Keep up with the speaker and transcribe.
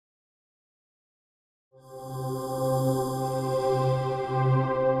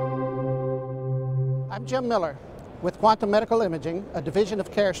I'm Jim Miller with Quantum Medical Imaging, a division of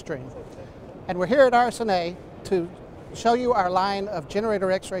Carestream. And we're here at RSNA to show you our line of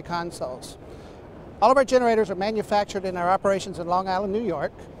generator X-ray consoles. All of our generators are manufactured in our operations in Long Island, New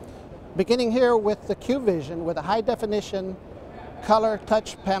York, beginning here with the Q-Vision with a high-definition color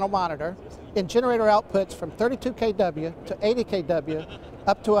touch panel monitor in generator outputs from 32 kW to 80 kW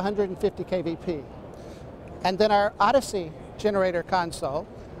up to 150 kVp. And then our ODYSSEY generator console,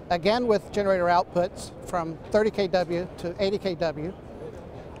 again with generator outputs from 30 kW to 80 kW,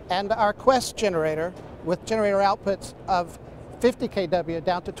 and our Quest generator with generator outputs of 50 kW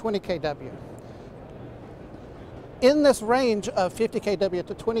down to 20 kW. In this range of 50 kW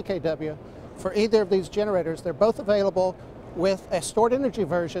to 20 kW, for either of these generators, they're both available with a stored energy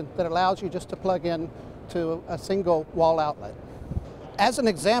version that allows you just to plug in to a single wall outlet. As an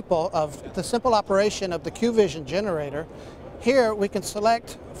example of the simple operation of the Q-Vision generator, here we can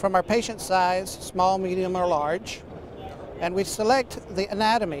select from our patient size, small, medium, or large, and we select the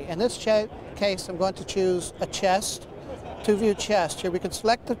anatomy. In this case, I'm going to choose a chest, two-view chest. Here we can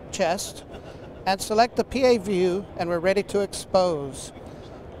select the chest and select the PA view, and we're ready to expose.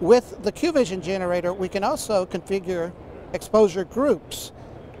 With the Q-Vision generator, we can also configure exposure groups,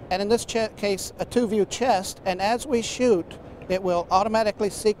 and in this case, a two-view chest, and as we shoot, it will automatically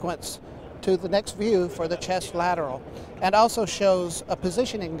sequence to the next view for the chest lateral, and also shows a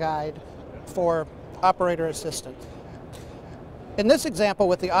positioning guide for operator assistant. In this example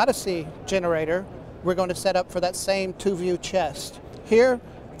with the ODYSSEY generator, we're going to set up for that same two-view chest. Here,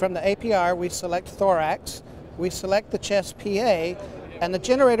 from the APR, we select thorax, we select the chest PA, and the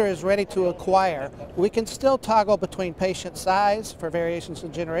generator is ready to acquire. We can still toggle between patient size for variations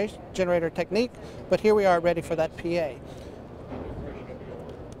in generator technique, but here we are ready for that PA.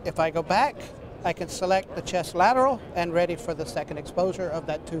 If I go back, I can select the chest lateral and ready for the second exposure of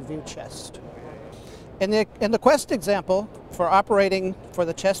that two-view chest. In the Quest example, for operating for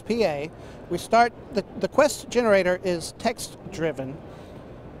the chest PA, we start, the Quest generator is text-driven.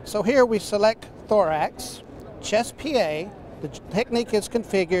 So here we select thorax, chest PA, the technique is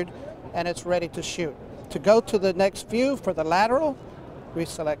configured, and it's ready to shoot. To go to the next view for the lateral, we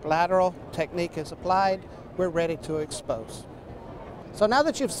select lateral, technique is applied, we're ready to expose. So now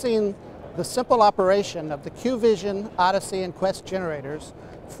that you've seen the simple operation of the Q-Vision, ODYSSEY, and Quest generators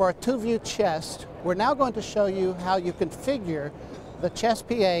for a two-view chest, we're now going to show you how you configure the chest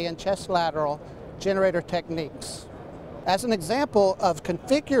PA and chest lateral generator techniques. As an example of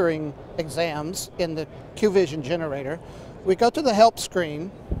configuring exams in the Q-Vision generator, we go to the help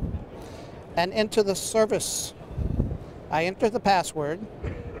screen and into the service. I enter the password,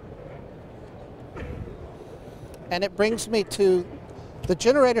 and it brings me to the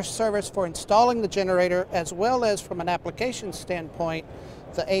generator service for installing the generator, as well as from an application standpoint,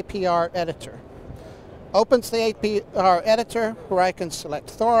 the APR editor. Opens the APR editor where I can select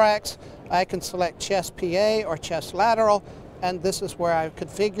thorax, I can select chest PA or chest lateral, and this is where I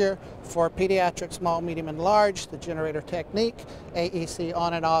configure for pediatric, small, medium, and large, the generator technique, AEC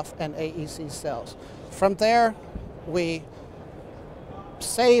on and off, and AEC cells. From there, we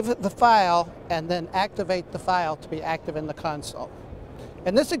save the file and then activate the file to be active in the console.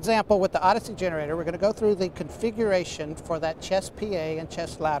 In this example with the ODYSSEY generator, we're going to go through the configuration for that chest PA and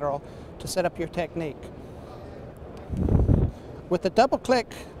chest lateral to set up your technique. With the double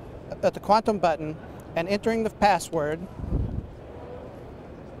click at the quantum button and entering the password,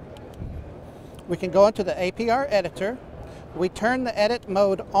 we can go into the APR editor, we turn the edit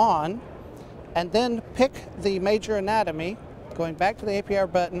mode on, and then pick the major anatomy, going back to the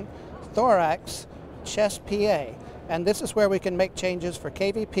APR button, thorax, chest PA. And this is where we can make changes for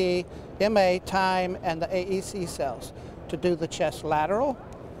KVP, MA, time, and the AEC cells to do the chest lateral,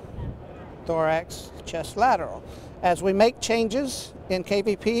 thorax, chest lateral. As we make changes in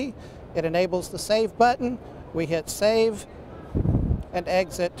KVP, it enables the save button. We hit save and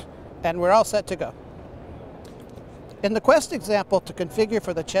exit, and we're all set to go. In the Quest example, to configure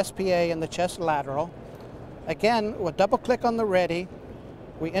for the chest PA and the chest lateral, again, we'll double click on the ready,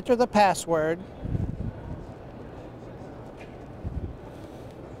 we enter the password,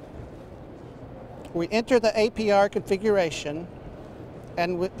 we enter the APR configuration,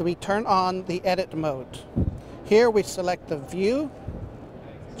 and we turn on the edit mode. Here we select the view,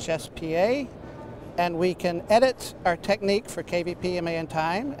 chest PA, and we can edit our technique for KVP, MA, and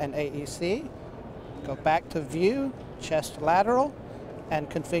time, and AEC. Go back to view, chest lateral, and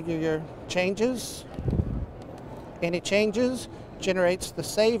configure your changes. Any changes generates the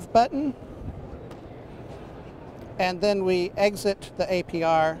save button, and then we exit the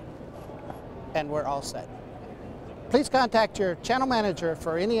APR, and we're all set. Please contact your channel manager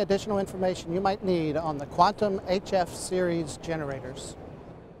for any additional information you might need on the Quantum HF Series generators.